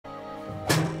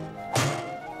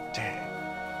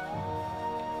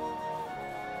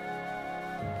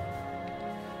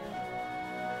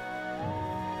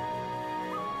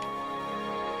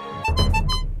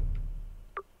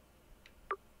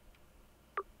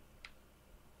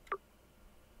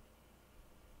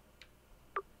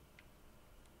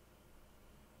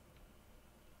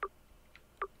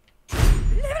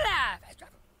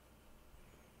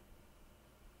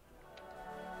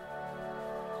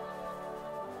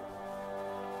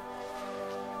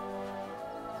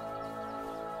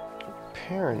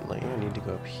apparently I need to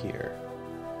go up here.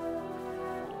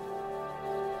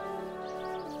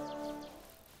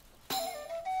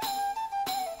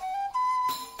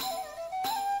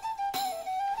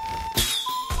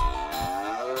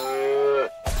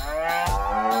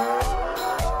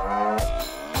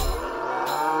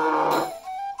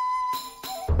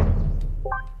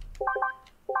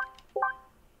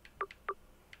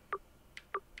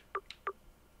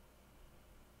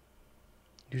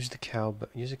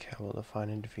 Use a cowbell to find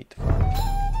and defeat the foe.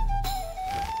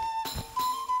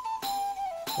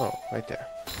 Oh, right there.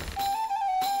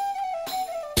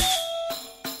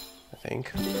 I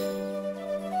think.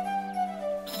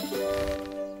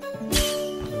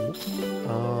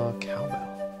 Cowbell.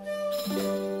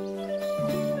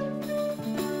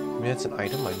 Maybe that's an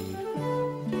item I need.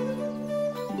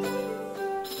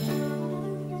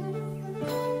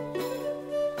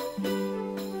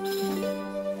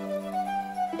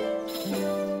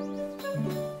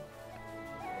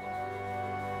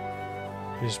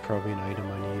 This is probably an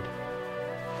item I need.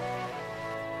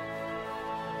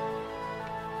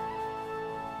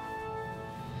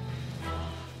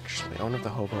 Actually, I wonder if the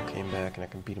hobo came back and I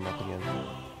can beat him up again.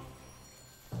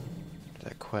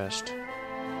 That quest.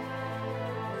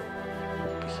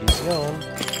 He's gone.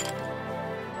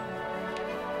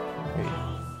 Wait.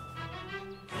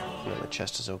 No, the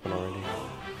chest is open already.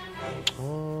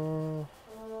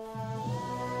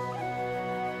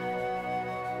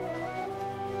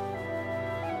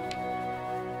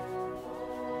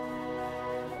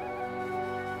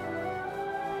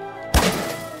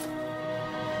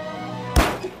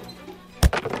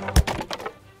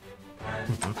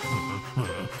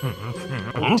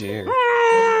 Oh dear.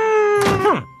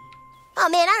 Oh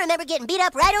man, I remember getting beat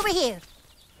up right over here.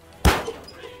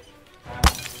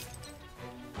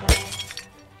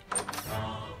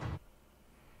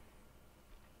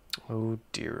 Oh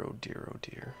dear, oh dear, oh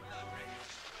dear.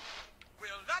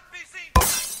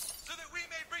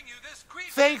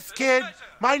 Thanks, kid.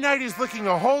 My night is looking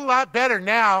a whole lot better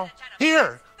now.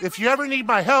 Here, if you ever need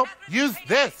my help, use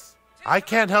this. I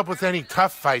can't help with any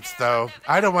tough fights, though.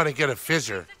 I don't want to get a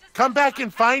fissure. Come back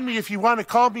and find me if you want to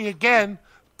call me again,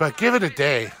 but give it a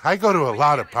day. I go to a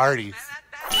lot of parties.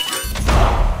 I'm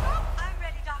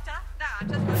ready, Doctor. Now I'm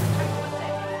just going to check for a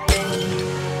second.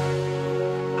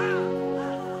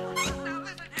 Now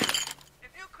listen here.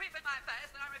 If you creep in my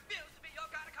face, then I refuse to be your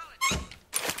gynecologist.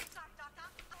 Sorry, Doctor.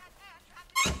 I had hair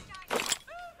trapped in my vagina.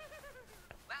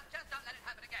 Well, just don't let it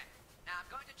happen again. Now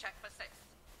I'm going to check for cysts.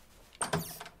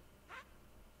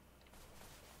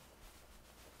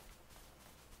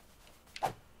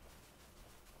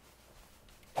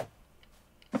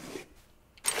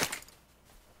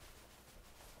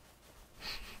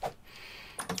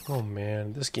 Oh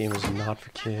man, this game is not for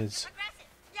kids.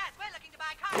 Yes, we're looking to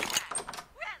buy cars now.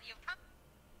 Well, you've come.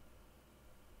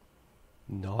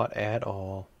 Not at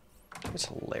all. It's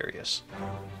hilarious.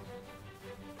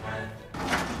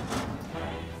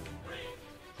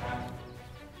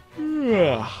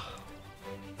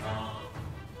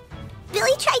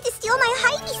 Billy tried to steal my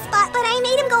hidey spot, but I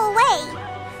made him go away.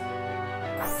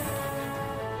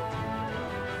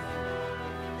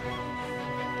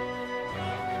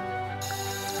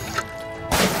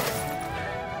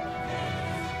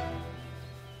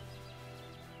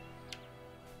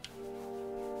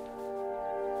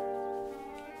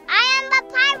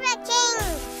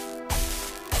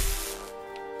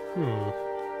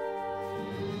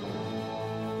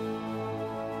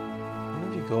 Why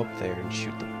don't you go up there and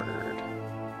shoot the bird?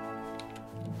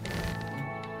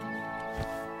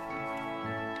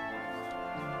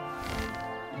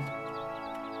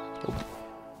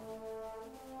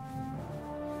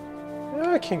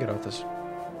 I can't get out this.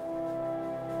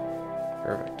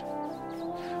 Perfect.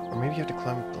 Or maybe you have to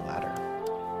climb up the ladder.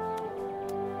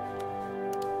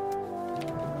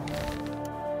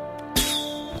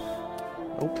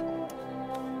 Nope.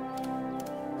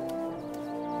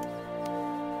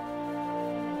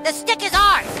 The stick is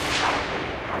ours!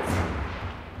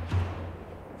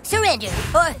 Surrender,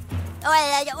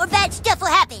 or bad stuff will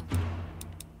happen.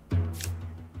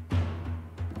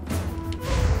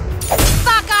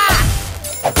 Fuck off!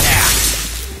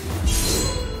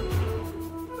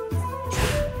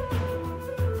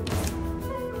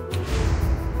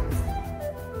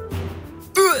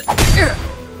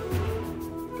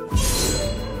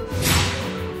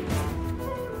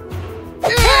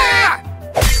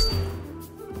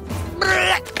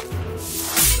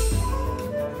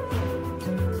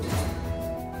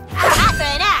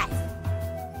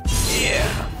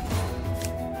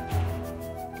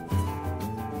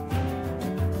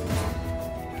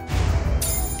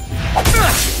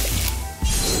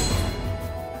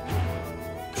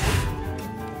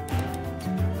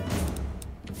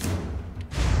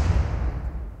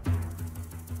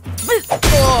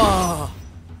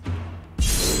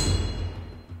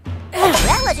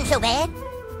 wasn't so bad.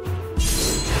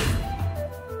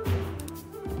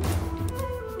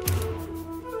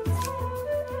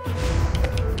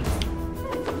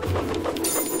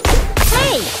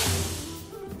 Hey!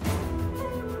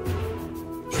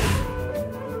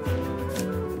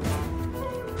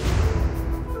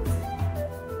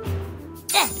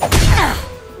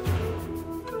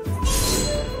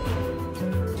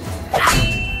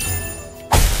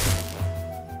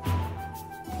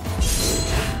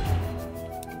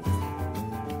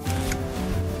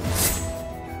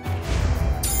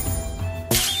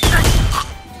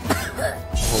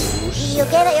 You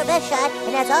gave it your best shot,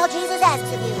 and that's all Jesus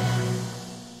asks of you.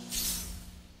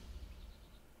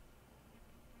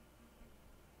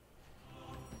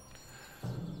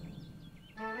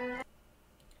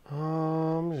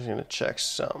 I'm just gonna check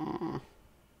some.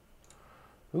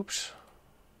 Oops.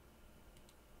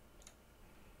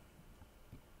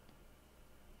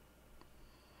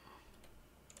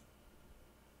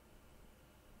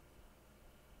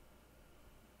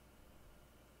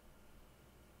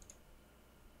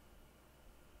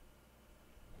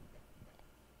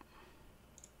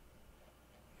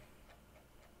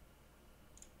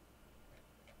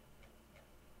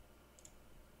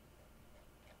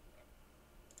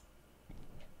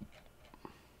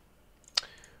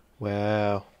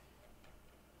 Wow.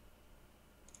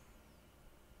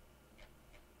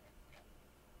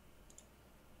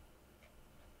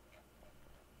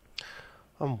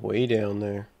 I'm way down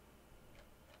there.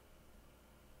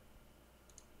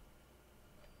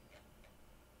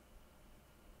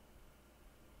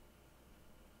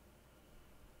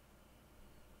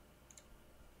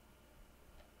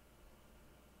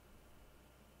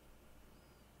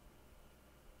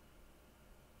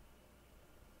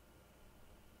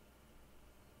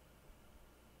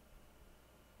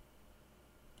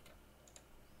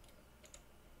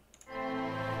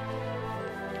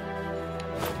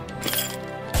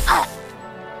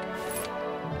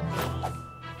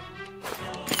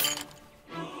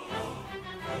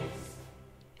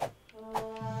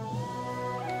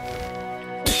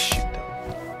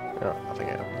 No, nothing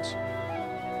happens.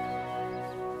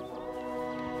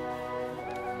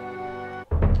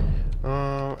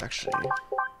 Actually,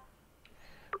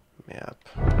 map.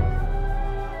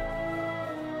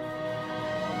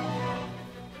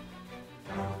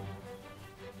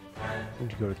 I need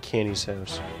to go to Candy's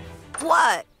house.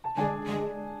 What?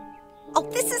 Oh,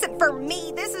 this isn't for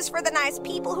me. This is for the nice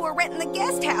people who are renting the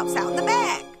guest house out in the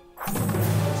back.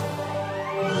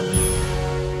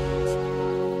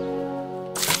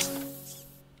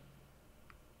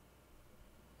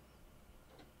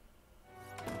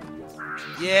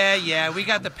 Yeah, we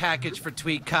got the package for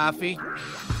Tweet Coffee.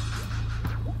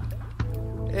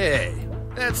 Hey,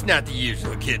 that's not the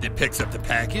usual kid that picks up the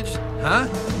package. Huh?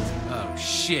 Oh,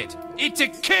 shit. It's a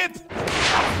Kip!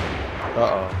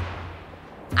 Uh-oh.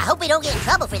 I hope we don't get in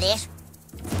trouble for this.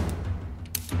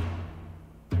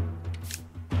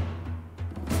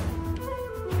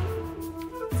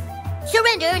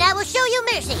 Surrender and I will show you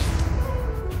mercy.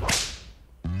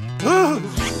 Ooh,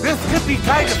 this could be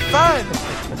kind of fun.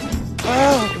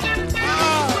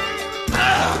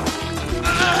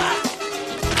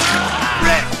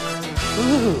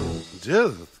 Ooh,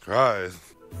 Jesus Christ.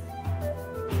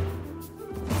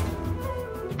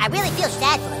 I really feel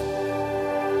sad for him.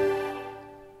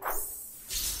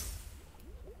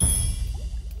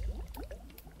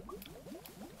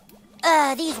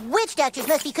 These witch doctors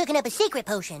must be cooking up a secret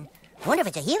potion. Wonder if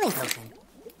it's a healing potion.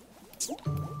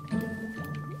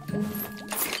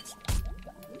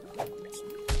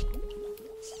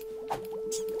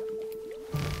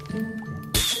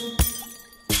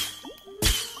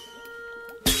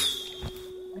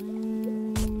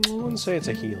 I wouldn't say it's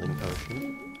a healing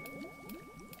potion.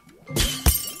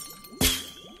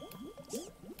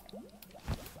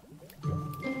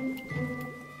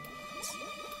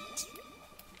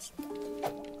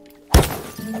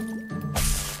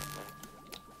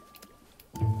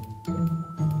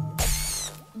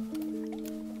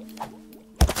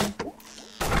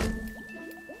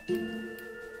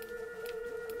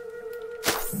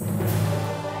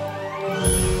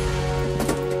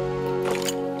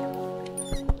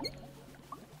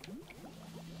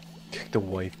 The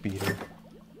wife beater.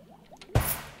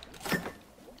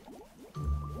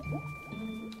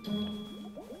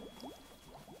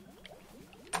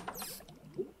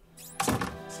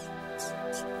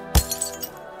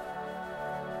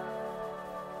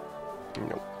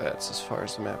 Nope, that's as far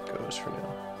as the map goes for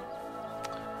now.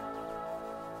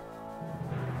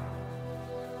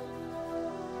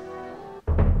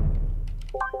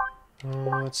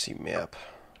 Let's see, map.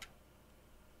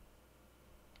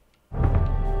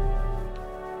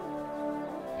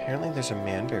 Apparently there's a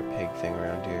man-bear pig thing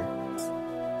around here.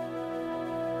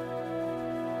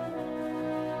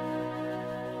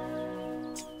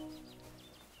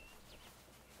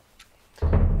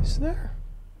 Is there?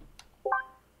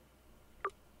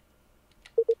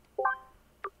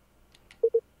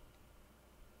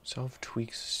 Solve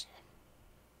tweaks.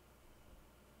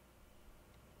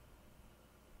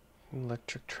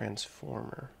 Electric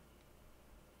transformer.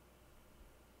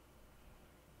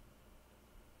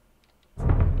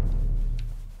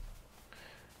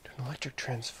 An electric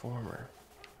transformer.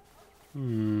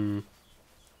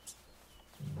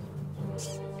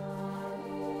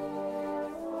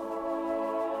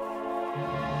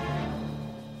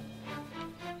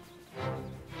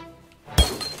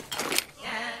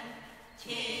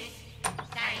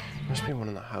 Must be one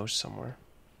in the house somewhere.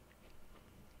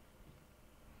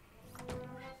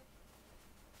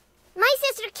 My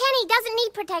sister Kenny doesn't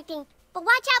need protecting, but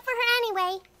watch out for her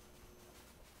anyway.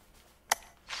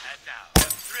 And now, the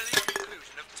thrilling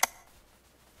conclusion of...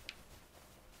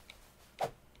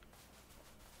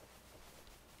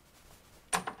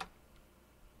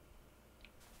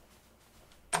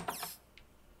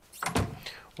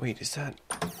 Wait, is that...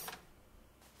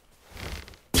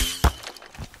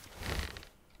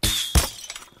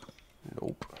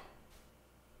 Nope.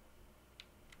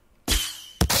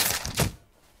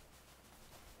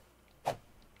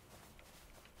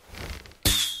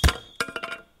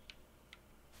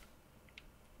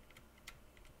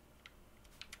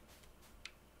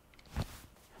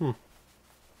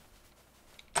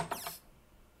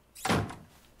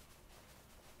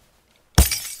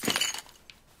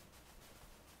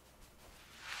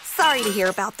 Sorry to hear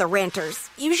about the renters.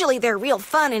 Usually they're real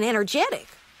fun and energetic.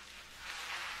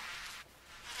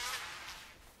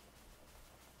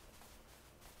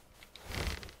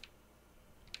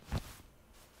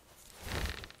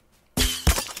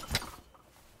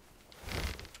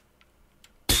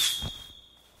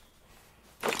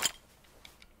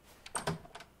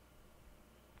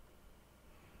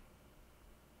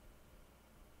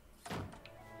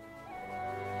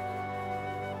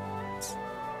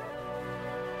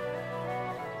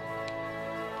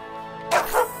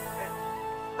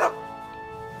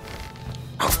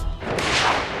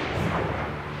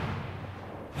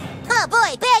 Oh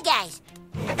boy, bad guys!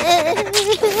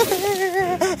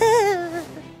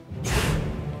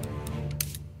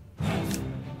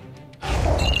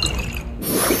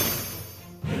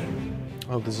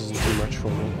 Oh, this isn't too much for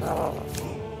me.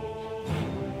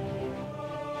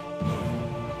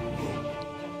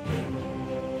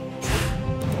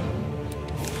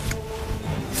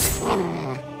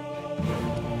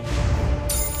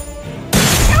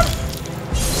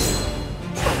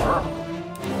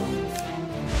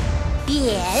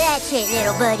 Yeah, that's it,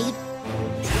 little buddy.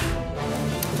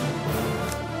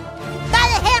 By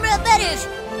the hammer of butters!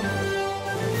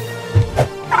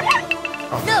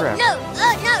 Oh, No, crap. no,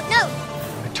 no!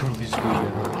 I totally screwed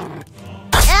you.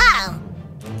 Ow!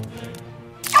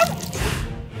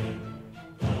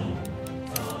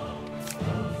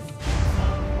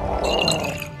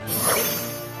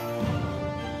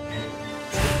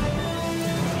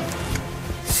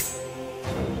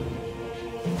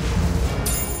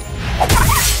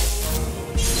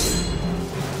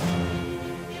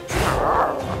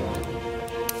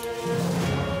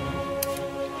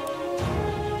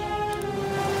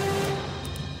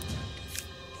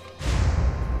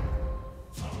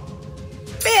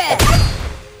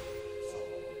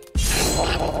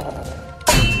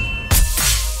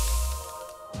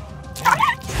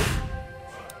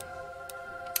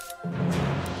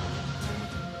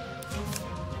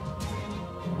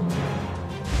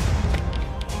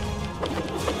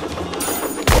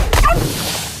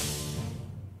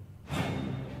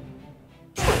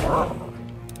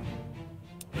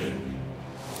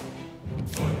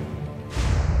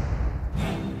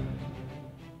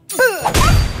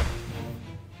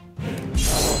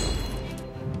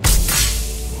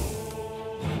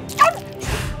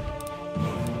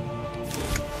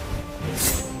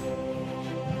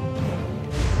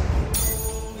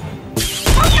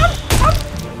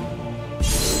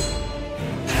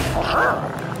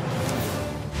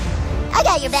 I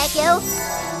got your back, yo.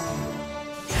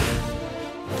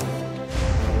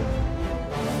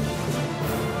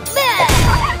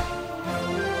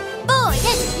 Boy,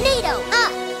 this is neato, huh?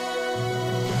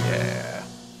 Yeah.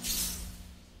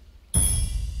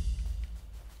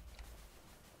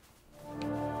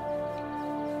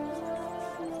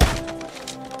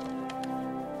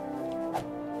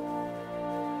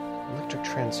 Electric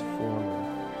transformer.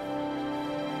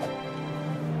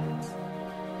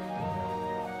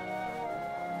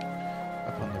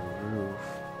 Up on the roof.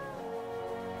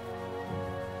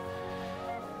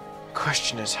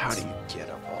 Question is, how do you get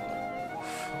up on the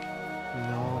roof?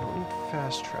 No, I don't need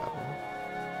fast travel.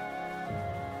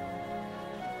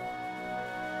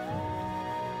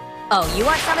 Oh, you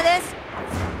want some of this?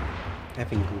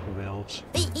 Effing group of elves.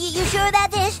 You sure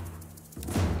about this?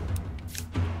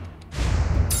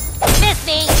 Miss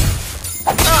me!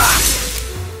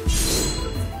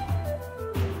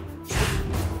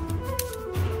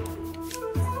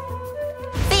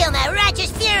 Feel my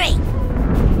righteous fury!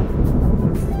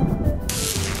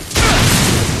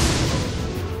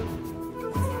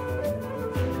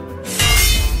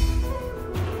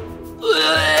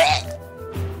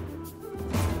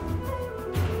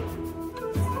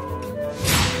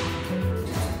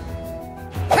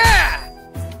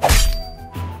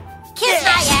 Kiss my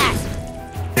ass!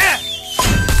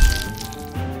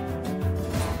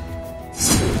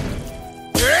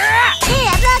 Hey,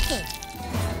 I'm lucky!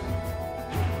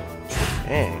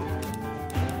 Dang.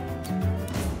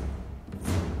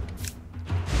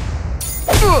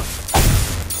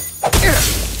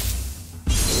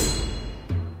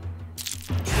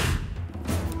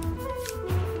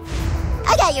 I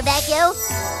got your back, yo!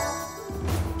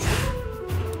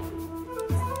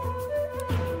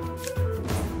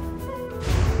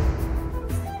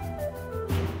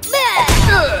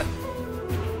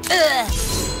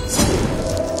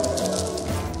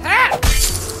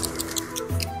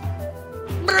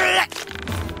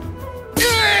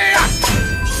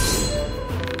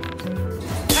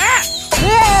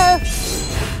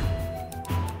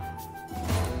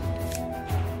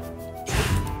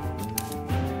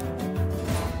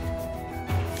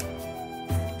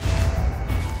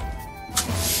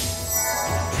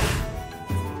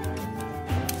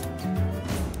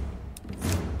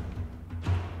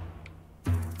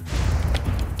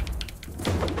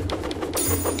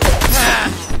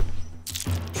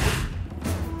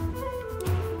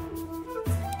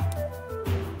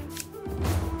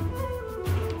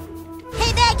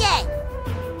 Hey, bad guy!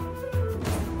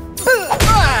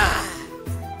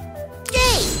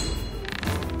 Gee!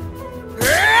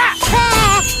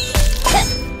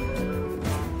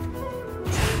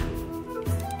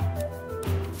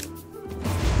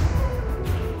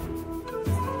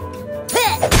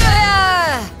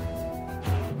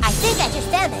 I think I just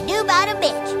found a new bottom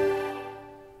bitch.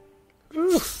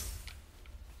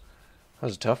 That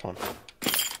was a tough one.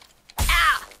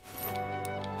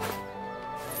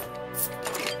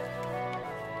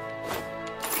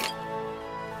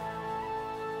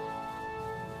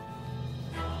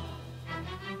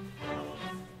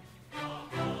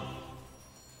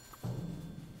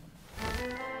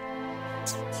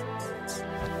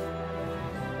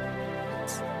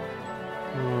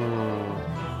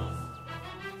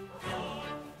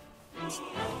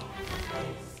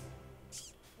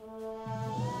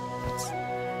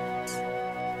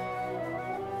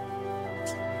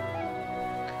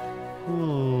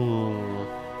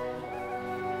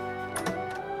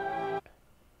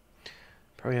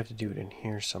 Probably have to do it in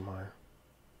here somewhere.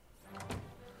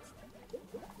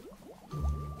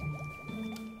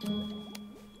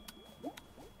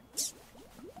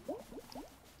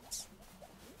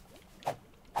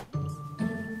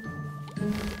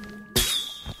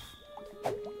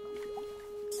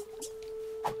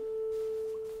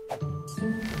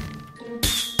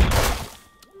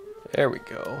 There we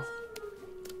go.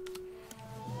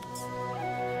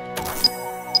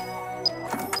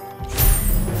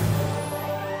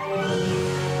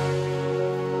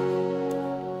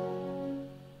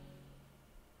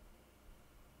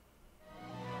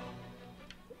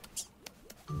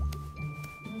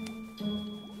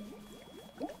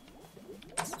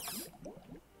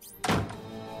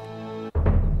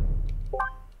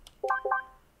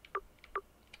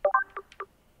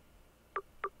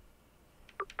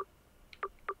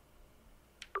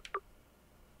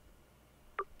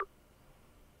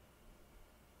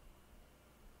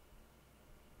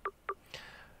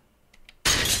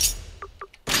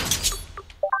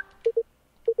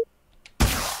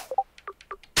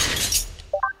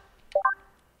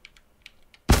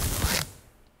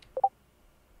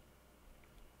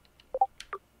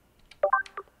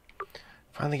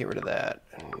 Finally get rid of that.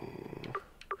 And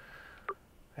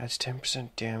adds 10%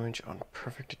 damage on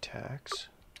perfect attacks.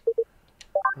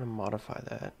 I'm gonna modify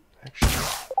that, actually.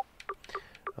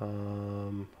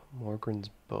 Morgren's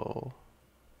bow.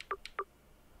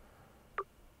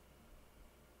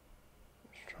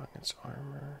 Strongest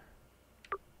armor.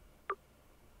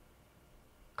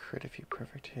 Crit if you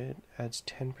perfect hit. Adds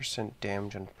 10%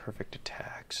 damage on perfect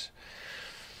attacks.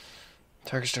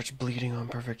 Target starts bleeding on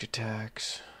perfect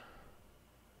attacks.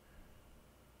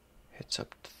 Hits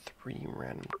up to 3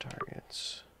 random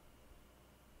targets.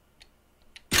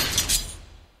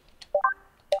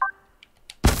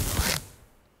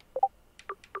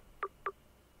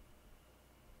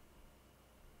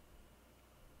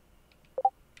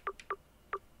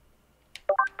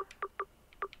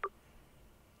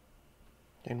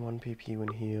 And 1 PP when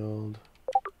healed.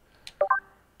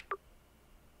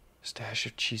 Stash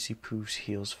of cheesy poofs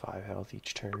heals 5 health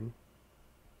each turn.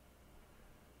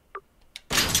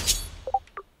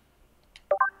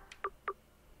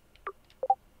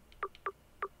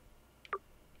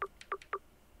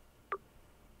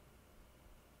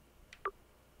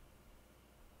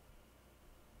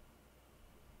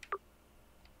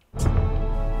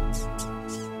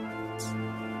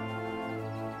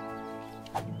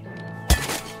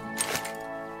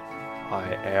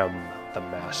 I am the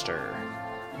master.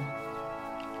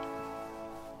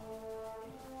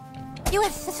 You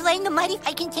have slain the mighty.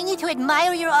 I continue to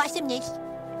admire your awesomeness.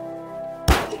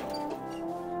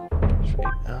 Sweet.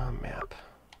 Map.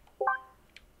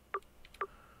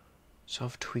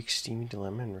 Solve Tweak's Steamy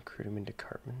Dilemma and recruit him into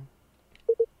Cartman.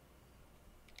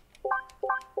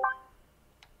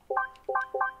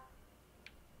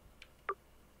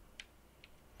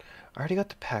 I already got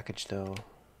the package though.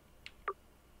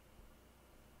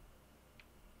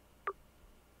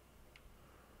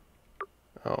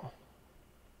 Oh.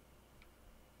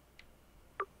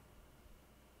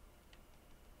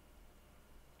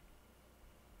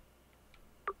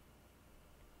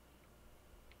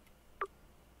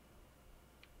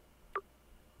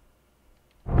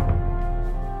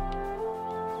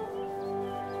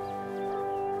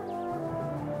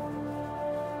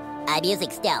 I'm using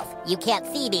stealth. You can't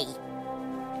see me.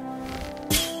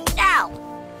 Ow!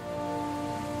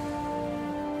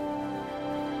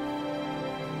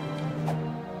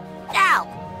 Ow!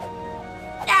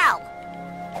 Ow!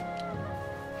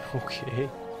 Okay.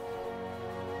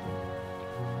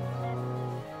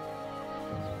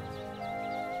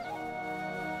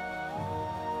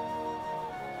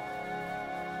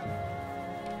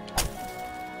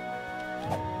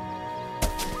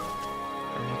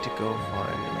 I need to go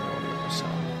find another one of those.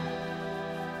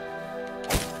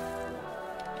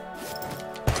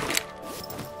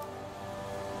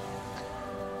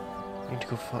 I need to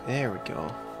go find. There we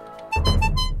go.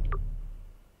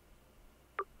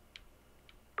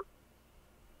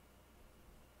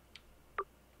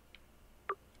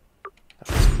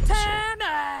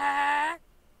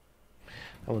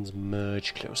 That one's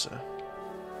much closer.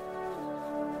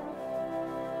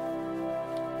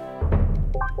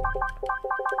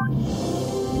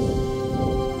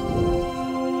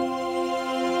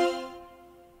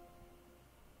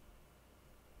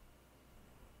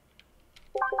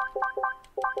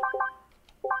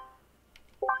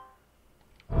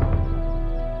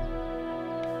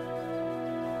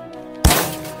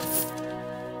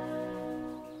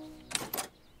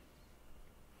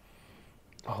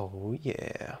 Oh,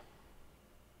 yeah.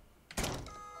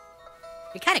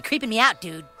 You're kind of creeping me out,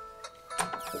 dude.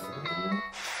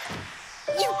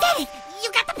 You did it!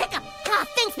 You got the pickup! Oh,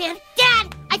 thanks, man.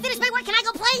 Dad, I finished my work. Can I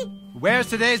go play? Where's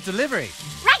today's delivery?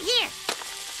 Right here!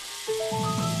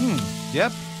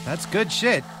 Yep, that's good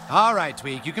shit. All right,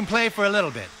 Tweak, you can play for a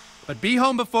little bit. But be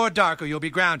home before dark or you'll be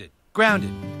grounded.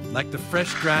 Grounded, like the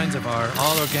fresh grinds of our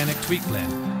all-organic Tweak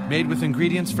blend, made with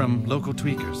ingredients from local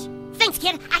tweakers. Thanks,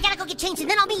 kid. I gotta go get changed, and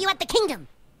then I'll meet you at the kingdom.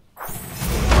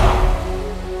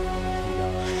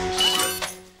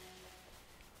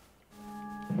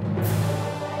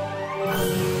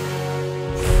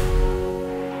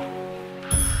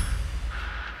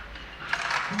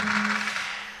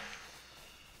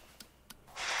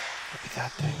 Look at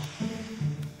that thing.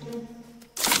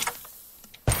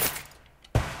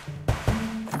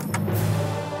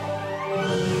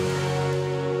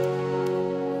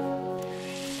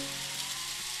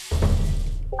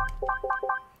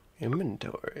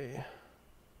 Inventory.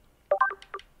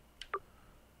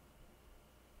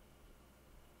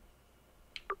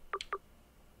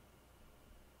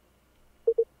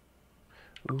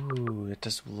 Ooh, it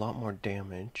does a lot more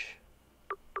damage.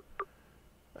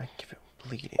 I can give it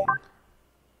bleeding.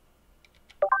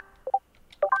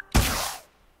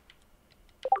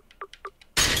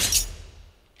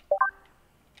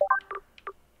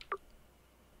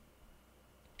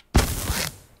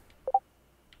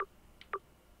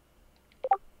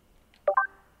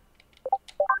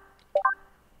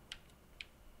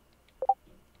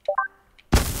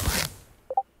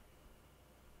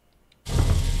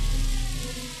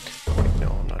 No,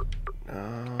 I'm not.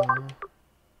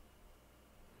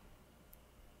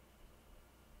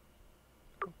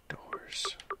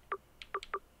 Doors.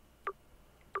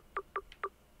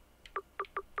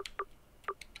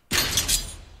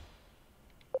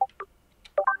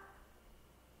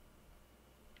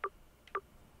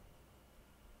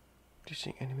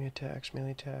 Reducing enemy attacks,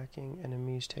 melee attacking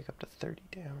enemies take up to 30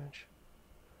 damage.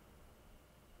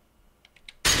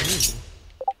 Ooh.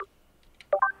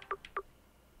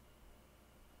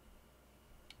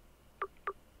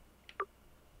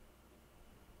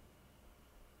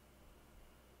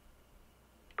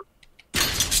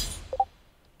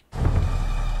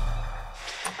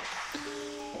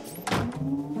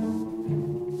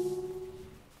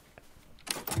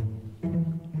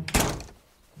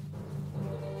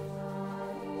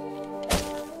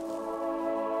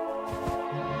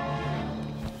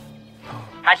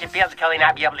 I should physically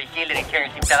not be able to shield it in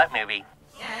Terrence and Phillip movie.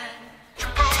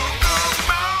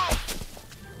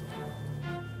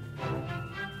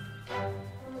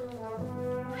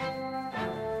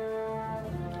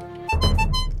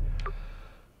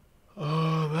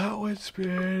 Oh, that one's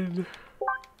been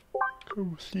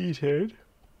completed.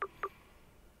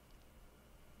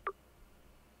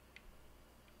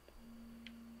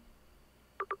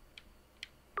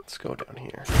 Let's go down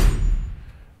here.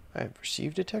 I have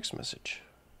received a text message.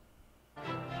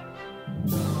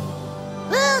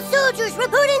 Well, soldiers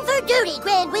reporting for duty,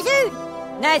 Grand Wizard.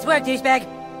 Nice work,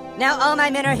 douchebag. Now all my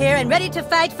men are here and ready to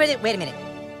fight for the... Wait a minute.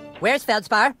 Where's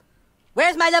Feldspar?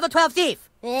 Where's my level 12 thief?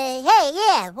 Hey,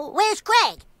 yeah, where's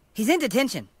Craig? He's in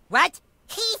detention. What?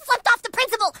 He flipped off the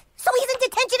principal, so he's in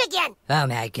detention again. Oh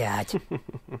my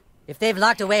god. If they've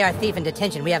locked away our thief in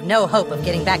detention, we have no hope of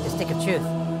getting back to Stick of Truth.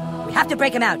 We have to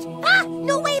break him out. Ah,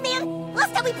 no way, man.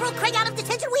 Last time we broke Craig out of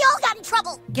detention, we all got in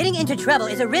trouble. Getting into trouble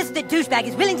is a risk that douchebag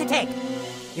is willing to take.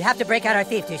 You have to break out our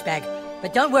thief, douchebag.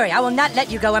 But don't worry, I will not let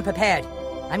you go unprepared.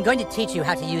 I'm going to teach you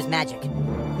how to use magic.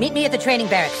 Meet me at the training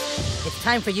barracks. It's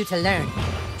time for you to learn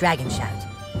Dragon Shout.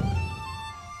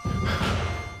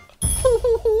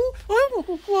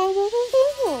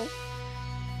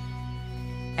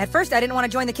 At first, I didn't want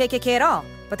to join the KKK at all,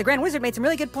 but the Grand Wizard made some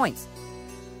really good points.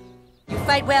 You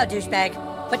fight well, douchebag,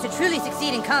 but to truly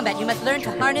succeed in combat, you must learn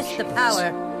to harness the power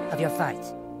of your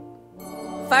farts.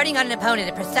 Farting on an opponent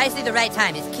at precisely the right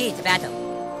time is key to battle.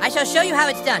 I shall show you how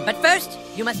it's done, but first,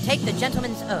 you must take the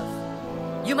gentleman's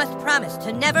oath. You must promise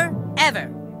to never, ever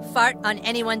fart on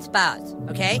anyone's balls,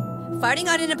 okay? Farting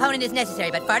on an opponent is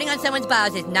necessary, but farting on someone's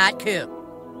balls is not cool.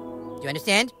 Do you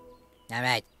understand? All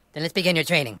right, then let's begin your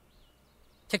training.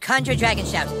 To conjure Dragon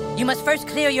Shout, you must first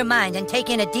clear your mind and take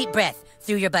in a deep breath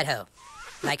through your butthole.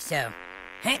 Like so.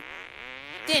 Huh?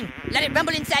 Then, let it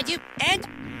rumble inside you, and...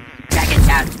 Dragon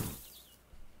Shout!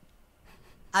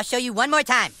 I'll show you one more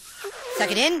time.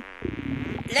 Suck it in.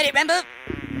 Let it rumble.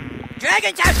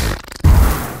 Dragon Shout!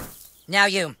 Now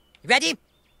you. Ready?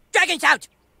 Dragon Shout!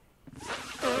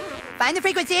 Find the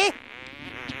frequency.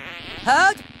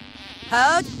 Hold.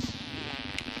 Hold.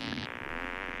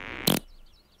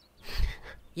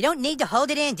 You don't need to hold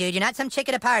it in, dude. You're not some chick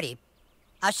at a party.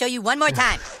 I'll show you one more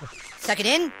time. Suck it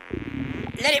in.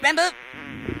 Let it rumble.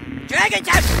 Dragon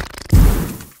Shout!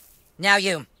 Now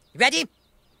you. Ready?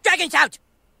 Dragon Shout!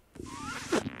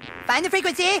 Find the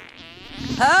frequency.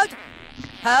 Hold.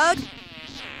 Hold.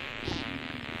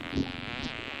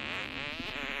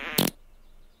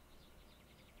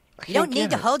 You don't need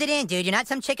to hold it in, dude. You're not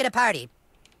some chick at a party.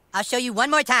 I'll show you one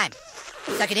more time.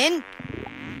 Suck it in.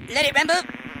 Let it rumble.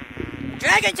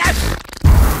 Dragon Shout!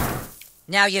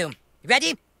 Now you.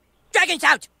 Ready? Dragon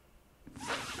Shout!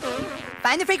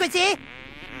 Find the frequency.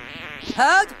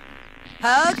 Hold.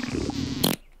 Hold.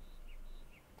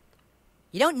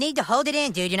 You don't need to hold it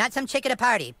in, dude. You're not some chick at a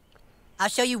party. I'll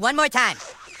show you one more time.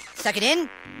 Suck it in.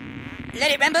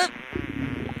 Let it rumble.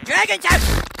 Dragon Shout!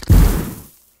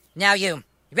 Now you.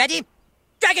 Ready?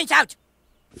 Dragon Shout!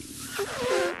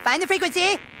 Find the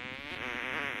frequency.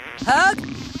 Hold.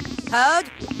 Hold.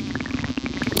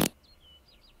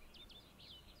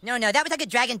 No, that was like a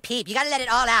dragon peep. You gotta let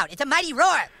it all out. It's a mighty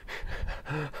roar.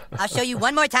 I'll show you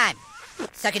one more time.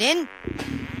 Suck it in.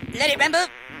 Let it rumble.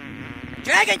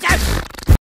 Dragon Shout!